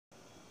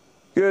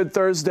Good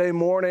Thursday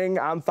morning.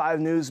 I'm 5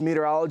 News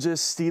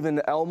meteorologist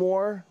Stephen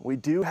Elmore. We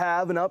do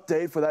have an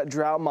update for that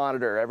drought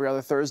monitor. Every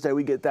other Thursday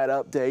we get that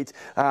update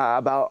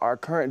about our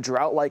current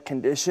drought-like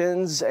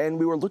conditions, and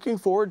we were looking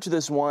forward to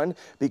this one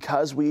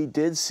because we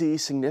did see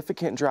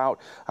significant drought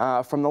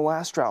from the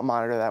last drought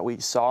monitor that we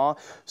saw.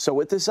 So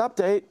with this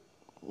update,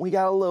 we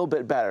got a little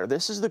bit better.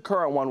 This is the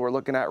current one we're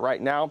looking at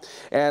right now.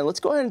 And let's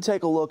go ahead and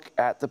take a look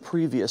at the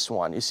previous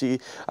one. You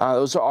see,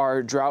 those are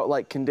our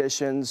drought-like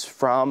conditions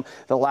from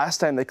the last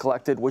time they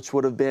collected, which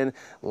would have been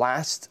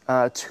last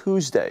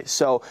Tuesday.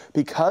 So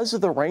because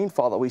of the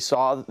rainfall that we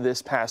saw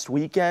this past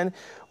weekend,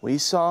 we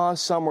saw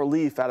some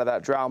relief out of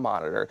that drought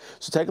monitor.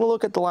 So taking a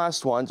look at the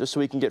last one, just so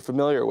we can get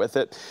familiar with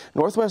it,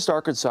 Northwest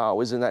Arkansas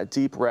was in that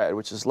deep red,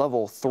 which is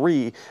level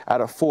 3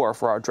 out of 4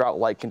 for our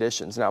drought-like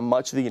conditions. Now,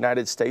 much of the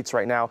United States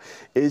right now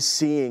is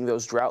seeing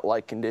those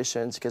drought-like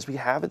conditions because we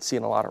haven't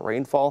seen a lot of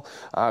rainfall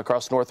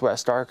across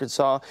Northwest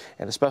Arkansas,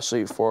 and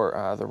especially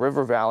for the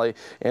River Valley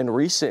in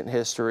recent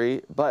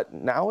history. But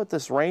now with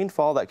this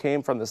rainfall that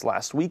came from this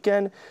last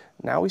weekend,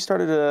 now we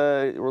started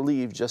to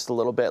relieve just a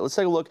little bit. Let's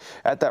take a look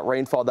at that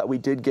rainfall that we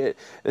did get.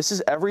 This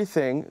is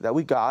everything that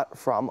we got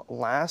from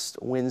last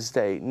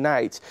Wednesday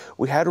night.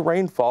 We had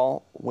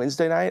rainfall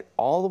Wednesday night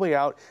all the way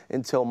out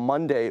until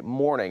Monday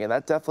morning, and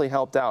that definitely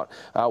helped out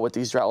with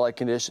these drought-like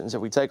conditions.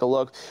 If we take a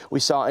look, we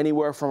saw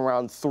anywhere from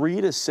around 3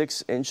 to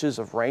 6 inches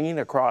of rain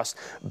across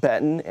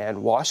Benton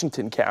and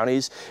Washington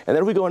counties. And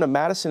then if we go into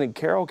Madison and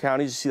Carroll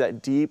counties, you see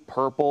that deep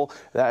purple,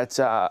 that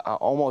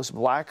almost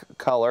black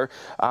color.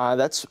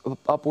 That's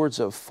upwards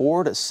of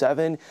 4 to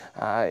 7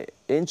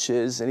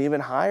 inches, and even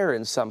higher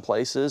in some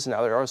places.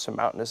 Now there are some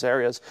mountainous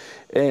areas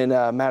in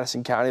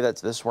Madison County that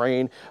this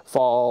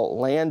rainfall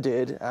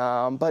landed,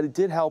 but it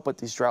did help with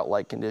these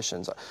drought-like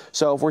conditions.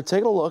 So if we're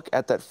taking a look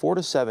at that 4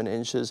 to 7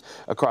 inches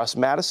across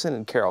Madison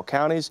and Carroll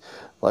counties,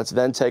 let's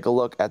then take a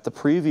look at the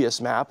previous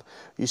map.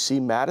 You see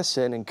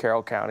Madison and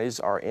Carroll counties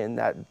are in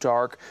that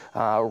dark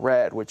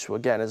red, which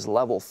again is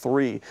level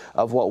 3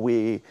 of what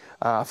we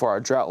for our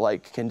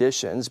drought-like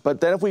conditions.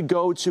 But then if we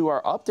go to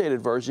our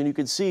updated version, you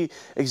can see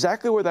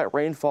exactly where that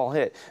rainfall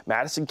hit.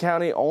 Madison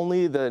County,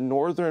 only the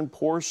northern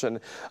portion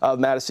of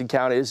Madison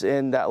County is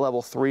in that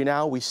level 3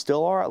 now. We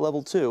still are at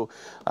level 2,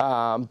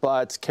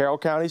 but Carroll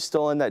County is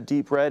still in that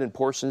deep red, and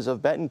portions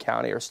of Benton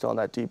County are still in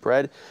that deep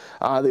red.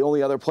 The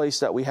only other place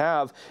that we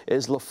have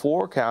is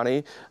LaFleur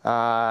County,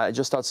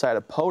 just outside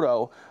of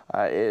Poto,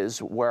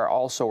 is where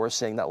also we're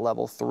seeing that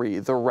level 3.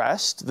 The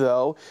rest,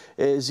 though,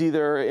 is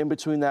either in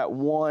between that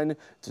 1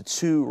 to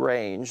 2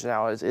 range.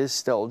 Now, it is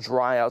still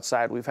dry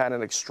outside. We've had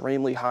an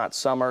extremely hot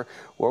summer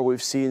where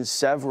we've seen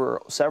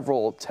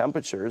several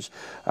temperatures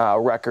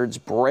records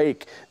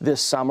break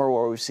this summer,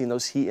 where we've seen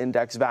those heat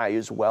index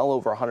values well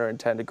over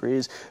 110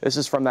 degrees. This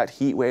is from that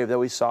heat wave that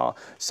we saw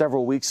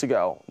several weeks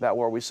ago,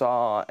 where we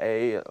saw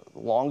a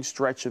long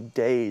stretch of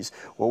days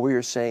where we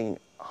were seeing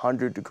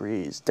 100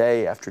 degrees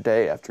day after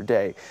day after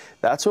day.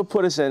 That's what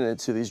put us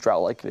into these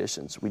drought-like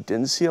conditions. We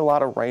didn't see a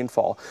lot of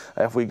rainfall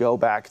if we go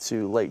back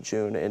to late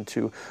June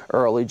into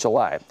early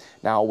July.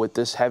 Now, with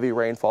this heavy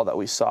rainfall that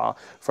we saw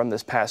from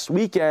this past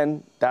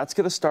weekend, that's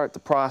going to start the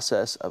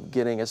process of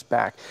getting us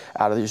back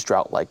out of these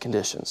drought-like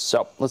conditions.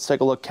 So let's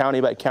take a look county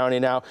by county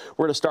now.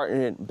 We're going to start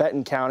in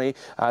Benton County.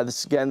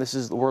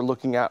 We're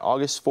looking at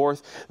August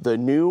 4th, the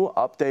new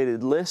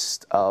updated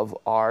list of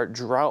our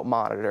drought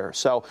monitor.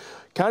 So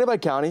county by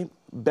county,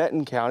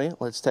 Benton County,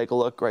 let's take a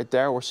look right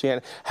there. We're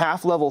seeing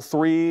half level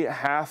 3,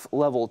 half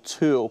level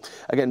 2.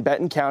 Again,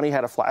 Benton County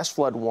had a flash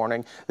flood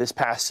warning this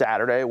past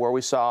Saturday where we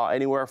saw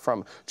anywhere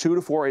from 2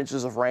 to 4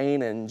 inches of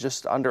rain in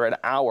just under an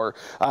hour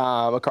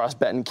across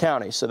Benton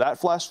County. So that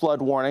flash flood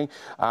warning,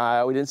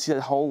 we didn't see a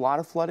whole lot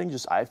of flooding,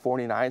 just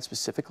I-49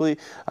 specifically,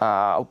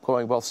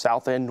 going both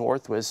south and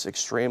north was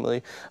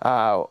extremely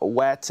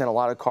wet, and a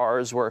lot of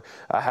cars were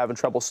having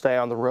trouble staying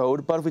on the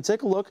road. But if we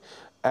take a look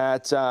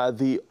at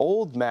the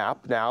old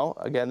map now,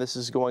 again, this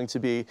is going to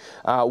be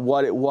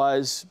what it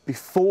was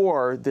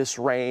before this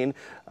rain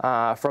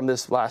from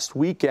this last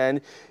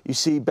weekend. You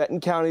see Benton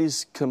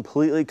County's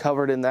completely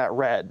covered in that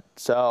red.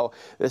 So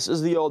this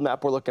is the old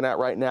map we're looking at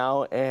right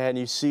now, and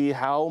you see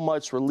how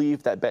much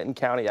relief that Benton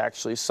County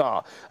actually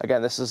saw.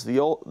 Again, this is the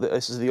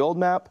old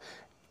map,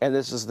 and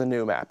this is the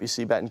new map. You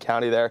see Benton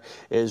County there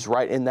is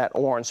right in that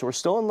orange. So we're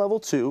still in level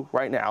 2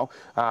 right now,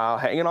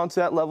 hanging on to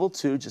that level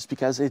 2 just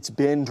because it's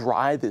been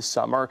dry this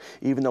summer.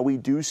 Even though we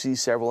do see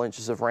several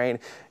inches of rain,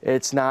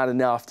 it's not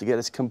enough to get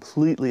us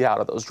completely out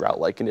of those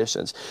drought-like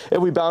conditions. If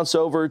we bounce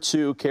over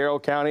to Carroll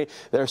County,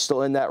 they're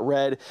still in that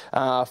red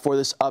for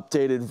this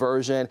updated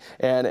version,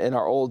 and in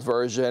our old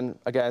version,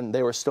 again,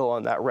 they were still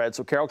in that red.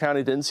 So Carroll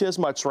County didn't see as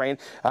much rain.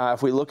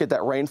 If we look at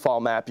that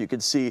rainfall map, you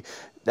can see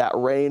that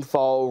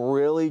rainfall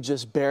really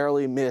just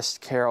barely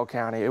missed Carroll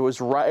County. It was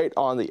right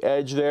on the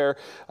edge there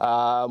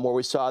where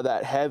we saw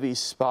that heavy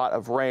spot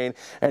of rain,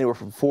 anywhere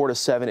from 4 to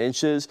 7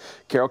 inches.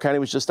 Carroll County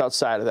was just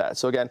outside of that.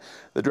 So again,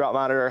 the drought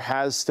monitor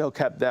has still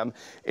kept them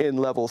in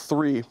level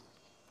 3.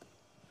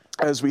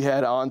 as we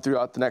head on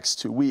throughout the next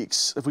 2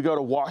 weeks. If we go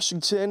to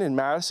Washington and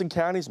Madison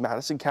counties,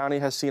 Madison County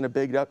has seen a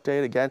big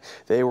update. Again,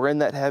 they were in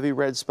that heavy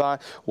red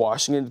spot.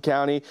 Washington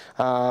County,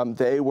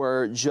 they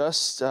were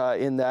just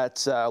in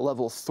that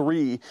level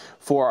 3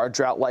 for our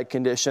drought-like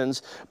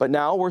conditions. But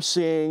now we're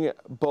seeing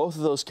both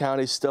of those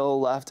counties still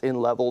left in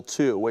level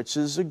 2, which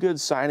is a good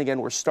sign. Again,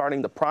 we're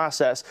starting the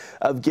process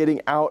of getting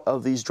out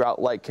of these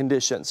drought-like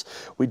conditions.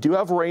 We do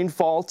have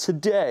rainfall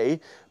today,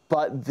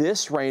 but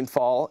this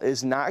rainfall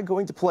is not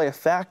going to play a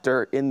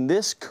factor in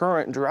this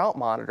current drought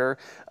monitor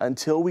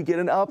until we get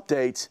an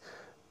update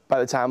by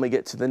the time we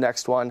get to the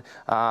next one.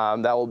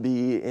 That will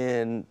be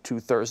in 2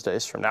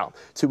 Thursdays from now,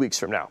 2 weeks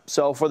from now.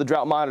 So for the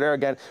drought monitor,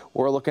 again,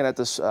 we're looking at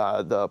this,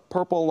 the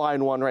purple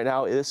line one right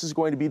now. This is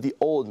going to be the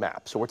old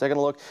map. So we're taking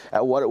a look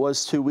at what it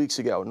was 2 weeks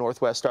ago.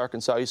 Northwest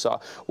Arkansas, you saw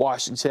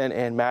Washington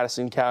and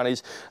Madison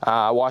counties.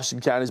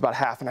 Washington County is about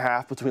half and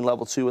half between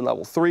level 2 and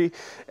level 3.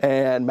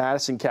 And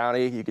Madison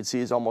County, you can see,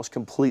 is almost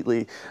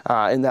completely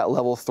in that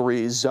level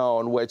 3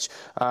 zone, which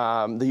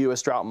the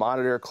U.S. Drought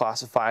Monitor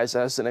classifies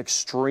as an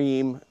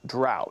extreme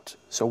drought.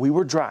 So we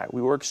were dry.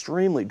 We were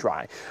extremely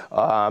dry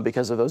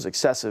because of those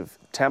excessive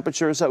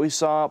temperatures that we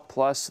saw,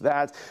 plus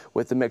that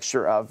with the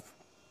mixture of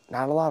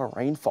not a lot of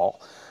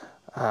rainfall.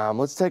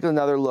 Let's take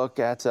another look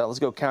at, let's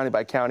go county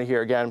by county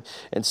here again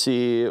and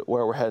see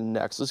where we're heading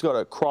next. Let's go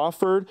to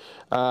Crawford,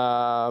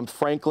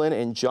 Franklin,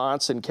 and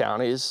Johnson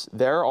counties.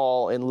 They're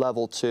all in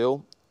level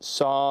 2.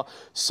 Saw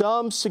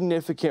some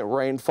significant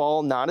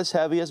rainfall, not as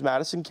heavy as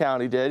Madison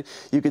County did.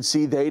 You can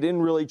see they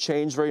didn't really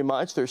change very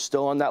much. They're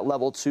still in that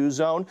level 2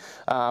 zone.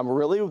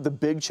 Really, the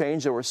big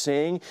change that we're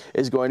seeing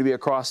is going to be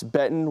across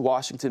Benton,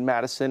 Washington,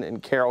 Madison,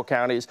 and Carroll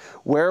counties,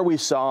 where we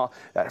saw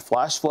that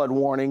flash flood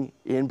warning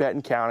in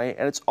Benton County,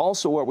 and it's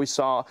also where we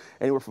saw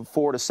anywhere from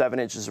 4 to 7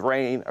 inches of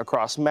rain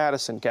across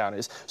Madison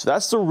counties. So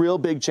that's the real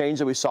big change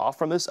that we saw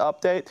from this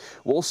update.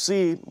 We'll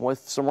see with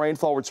some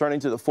rainfall returning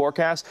to the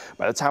forecast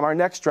by the time our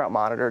next drought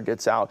monitor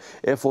gets out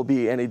if we'll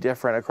be any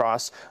different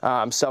across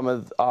some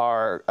of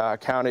our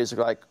counties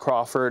like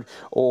Crawford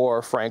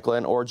or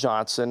Franklin or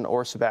Johnson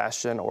or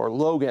Sebastian or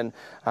Logan,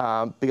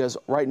 because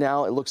right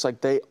now it looks like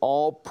they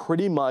all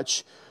pretty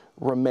much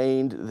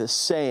remained the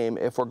same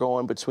if we're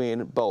going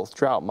between both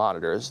drought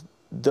monitors.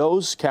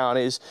 Those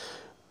counties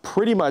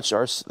pretty much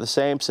are the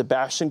same.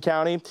 Sebastian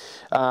County,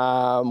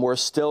 we're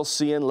still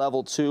seeing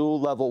level 2,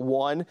 level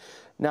 1.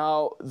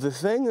 Now, the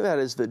thing that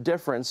is the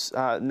difference,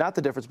 not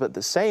the difference, but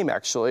the same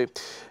actually,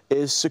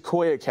 is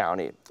Sequoyah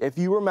County. If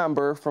you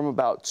remember from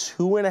about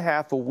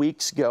 2.5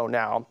 weeks ago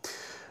now,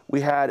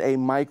 we had a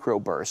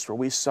microburst where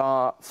we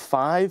saw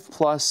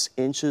 5+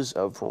 inches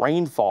of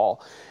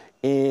rainfall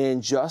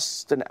in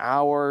just an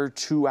hour,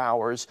 2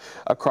 hours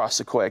across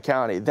Sequoyah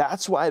County.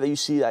 That's why you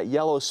see that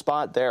yellow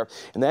spot there.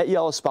 And that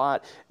yellow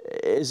spot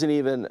isn't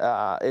even,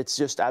 it's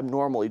just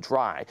abnormally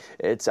dry.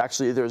 It's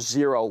actually, there's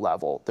 0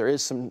 level. There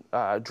is some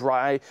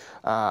dry,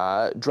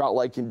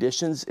 drought-like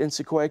conditions in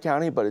Sequoyah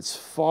County, but it's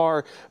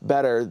far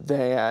better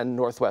than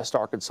Northwest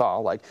Arkansas,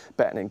 like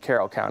Benton and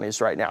Carroll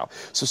counties right now.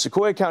 So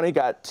Sequoyah County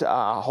got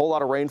a whole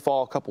lot of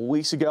rainfall a couple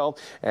weeks ago,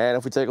 and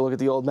if we take a look at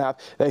the old map,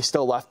 they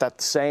still left that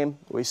the same.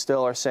 We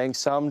still are seeing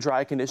some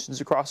dry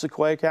conditions across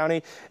Sequoyah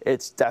County.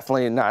 It's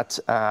definitely not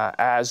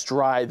as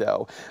dry,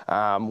 though,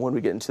 when we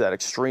get into that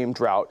extreme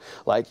drought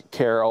like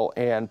Carroll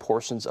and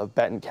portions of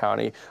Benton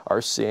County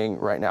are seeing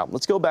right now.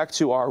 Let's go back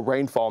to our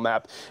rainfall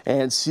map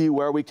and see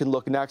where we can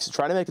look next,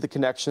 trying to make the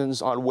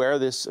connections on where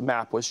this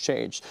map was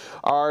changed.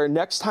 Our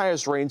next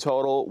highest rain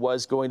total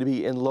was going to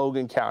be in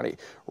Logan County,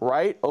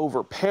 right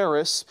over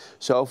Paris.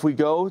 So if we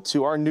go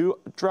to our new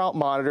drought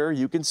monitor,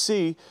 you can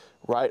see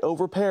right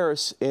over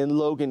Paris in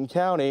Logan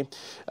County,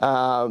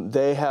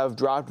 they have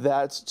dropped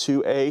that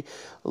to a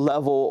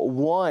level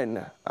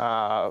 1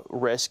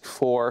 risk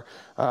for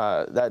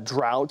that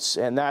droughts,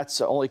 and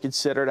that's only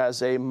considered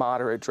as a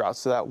moderate drought.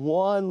 So that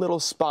one little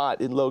spot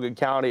in Logan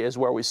County is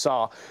where we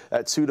saw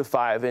that 2 to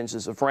 5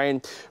 inches of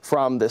rain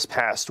from this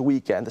past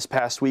weekend. This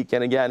past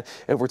weekend, again,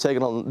 if we're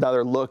taking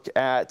another look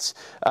at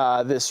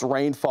this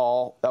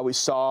rainfall that we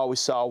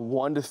saw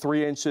 1 to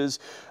 3 inches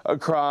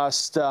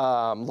across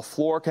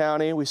Leflore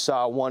County. We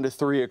saw 1 to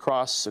 3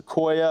 across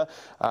Sequoyah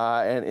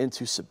and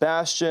into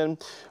Sebastian.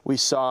 We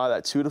saw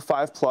that 2 to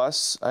 5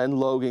 plus in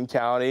Logan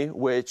County,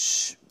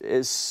 which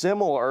is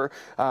similar,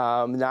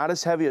 not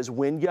as heavy as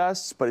wind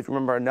gusts, but if you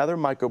remember another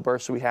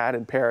microburst we had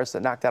in Paris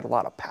that knocked out a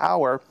lot of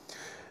power,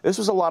 this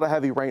was a lot of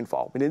heavy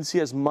rainfall. We didn't see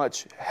as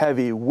much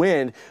heavy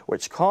wind,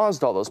 which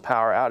caused all those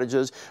power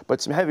outages,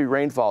 but some heavy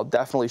rainfall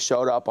definitely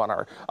showed up on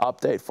our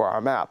update for our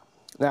map.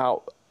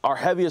 Now, our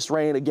heaviest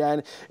rain,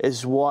 again,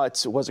 is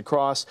what was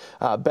across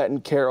Benton,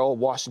 Carroll,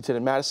 Washington,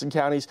 and Madison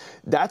counties.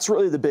 That's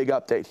really the big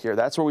update here.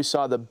 That's where we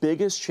saw the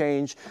biggest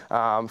change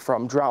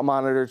from drought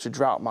monitor to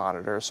drought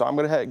monitor. So I'm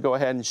going to go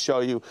ahead and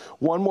show you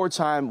one more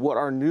time what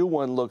our new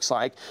one looks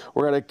like.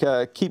 We're going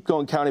to keep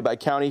going county by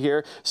county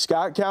here.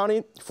 Scott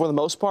County, for the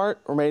most part,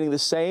 remaining the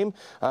same.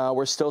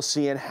 We're still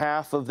seeing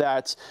half of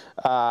that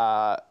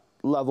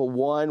level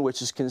 1,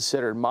 which is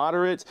considered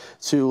moderate,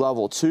 to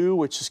level 2,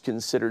 which is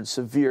considered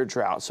severe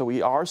drought. So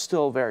we are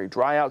still very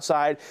dry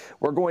outside.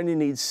 We're going to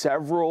need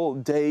several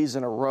days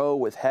in a row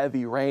with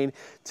heavy rain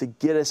to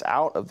get us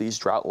out of these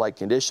drought-like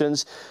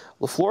conditions.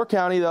 Leflore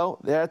County, though,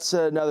 that's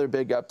another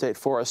big update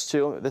for us,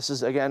 too. This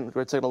is, again,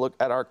 we're taking a look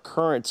at our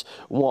current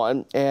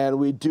one, and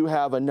we do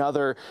have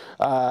another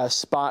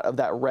spot of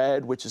that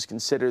red, which is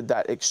considered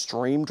that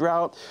extreme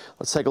drought.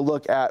 Let's take a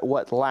look at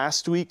what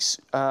last week's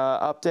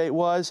update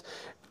was,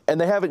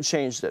 and they haven't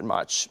changed it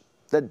much.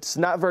 That's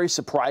not very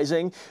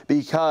surprising,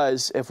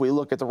 because if we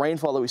look at the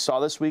rainfall that we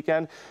saw this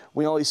weekend,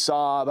 we only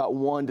saw about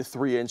 1 to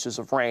 3 inches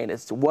of rain.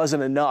 It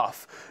wasn't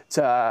enough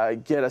to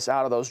get us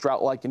out of those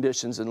drought-like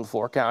conditions in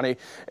Leflore County.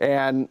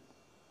 And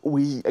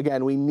we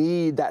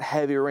need that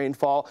heavy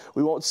rainfall.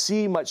 We won't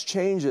see much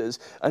changes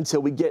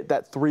until we get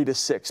that 3 to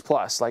 6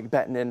 plus, like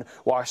Benton and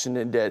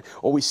Washington did,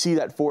 or we see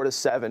that 4 to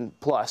 7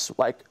 plus,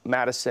 like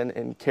Madison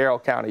and Carroll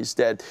counties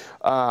did.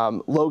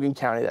 Logan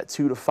County, that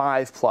 2 to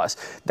 5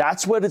 plus.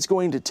 That's what it's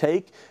going to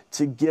take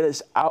to get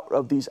us out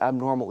of these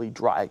abnormally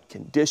dry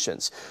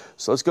conditions.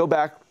 So let's go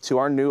back to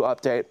our new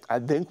update. I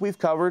think we've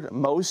covered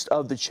most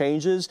of the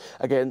changes.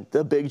 Again,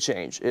 the big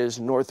change is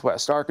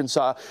Northwest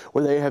Arkansas,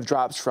 where they have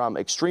dropped from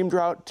extreme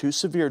drought to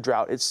severe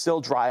drought. It's still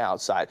dry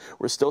outside.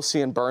 We're still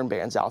seeing burn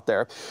bans out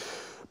there.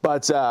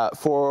 But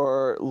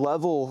for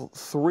level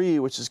 3,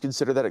 which is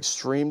considered that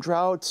extreme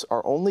drought,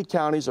 our only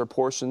counties are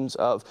portions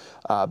of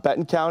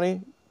Benton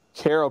County,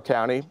 Carroll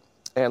County,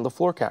 and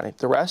Leflore County.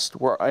 The rest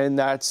were in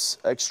that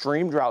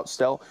extreme drought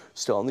still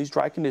in these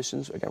dry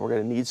conditions. Again, we're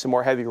going to need some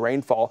more heavy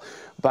rainfall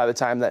by the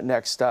time that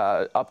next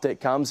update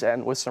comes,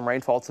 and with some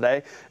rainfall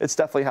today, it's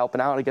definitely helping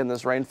out. Again,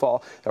 this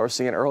rainfall that we're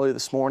seeing early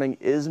this morning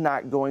is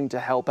not going to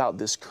help out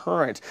this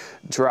current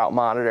drought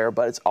monitor,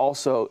 but it's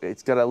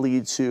going to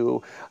lead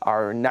to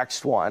our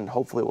next one.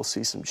 Hopefully we'll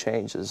see some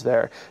changes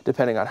there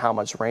depending on how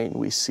much rain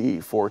we see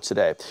for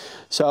today.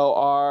 So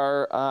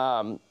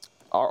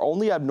our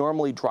only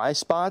abnormally dry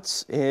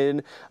spots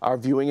in our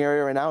viewing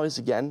area right now is,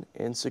 again,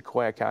 in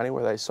Sequoia County,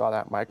 where they saw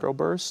that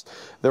microburst.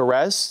 The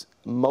rest,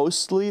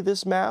 mostly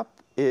this map,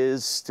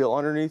 is still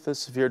underneath a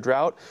severe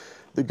drought.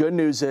 The good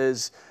news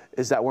is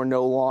that we're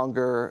no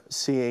longer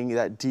seeing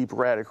that deep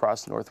red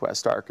across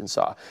Northwest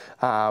Arkansas,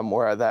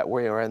 where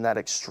we were in that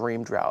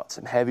extreme drought.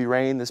 Some heavy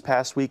rain this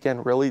past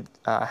weekend really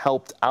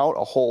helped out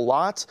a whole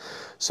lot.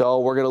 So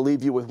we're going to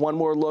leave you with one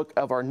more look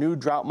of our new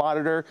drought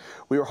monitor.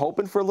 We were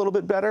hoping for a little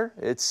bit better.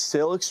 It's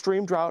still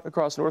extreme drought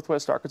across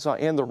Northwest Arkansas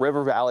and the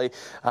River Valley.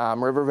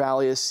 River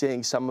Valley is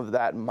seeing some of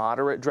that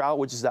moderate drought,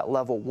 which is that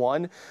level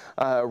 1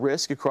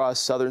 risk across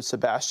southern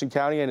Sebastian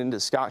County and into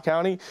Scott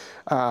County.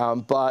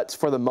 But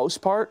for the most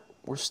part,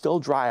 we're still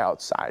dry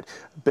outside.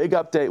 Big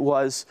update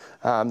was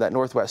that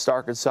Northwest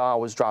Arkansas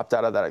was dropped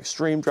out of that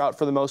extreme drought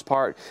for the most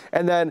part.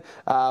 And then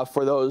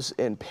for those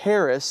in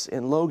Paris,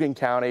 in Logan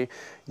County,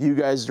 you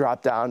guys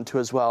dropped down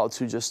to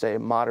just a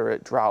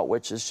moderate drought,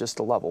 which is just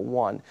a level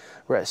 1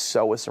 risk.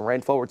 So with some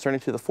rainfall returning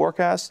to the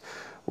forecast,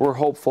 we're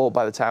hopeful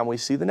by the time we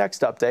see the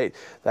next update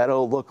that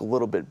it'll look a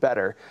little bit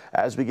better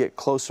as we get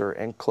closer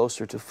and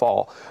closer to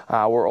fall.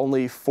 We're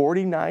only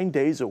 49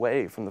 days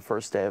away from the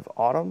first day of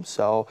autumn,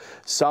 so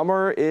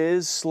summer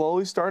is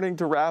slowly starting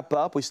to wrap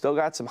up. We still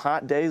got some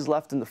hot days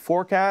left in the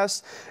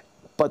forecast,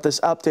 but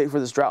this update for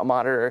this drought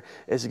monitor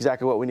is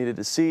exactly what we needed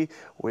to see.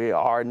 We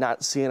are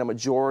not seeing a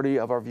majority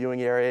of our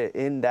viewing area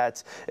in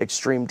that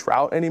extreme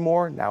drought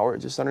anymore. Now we're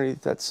just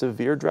underneath that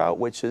severe drought,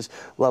 which is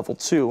level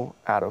 2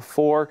 out of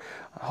 4.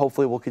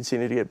 Hopefully we'll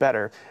continue to get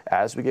better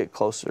as we get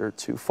closer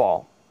to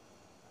fall.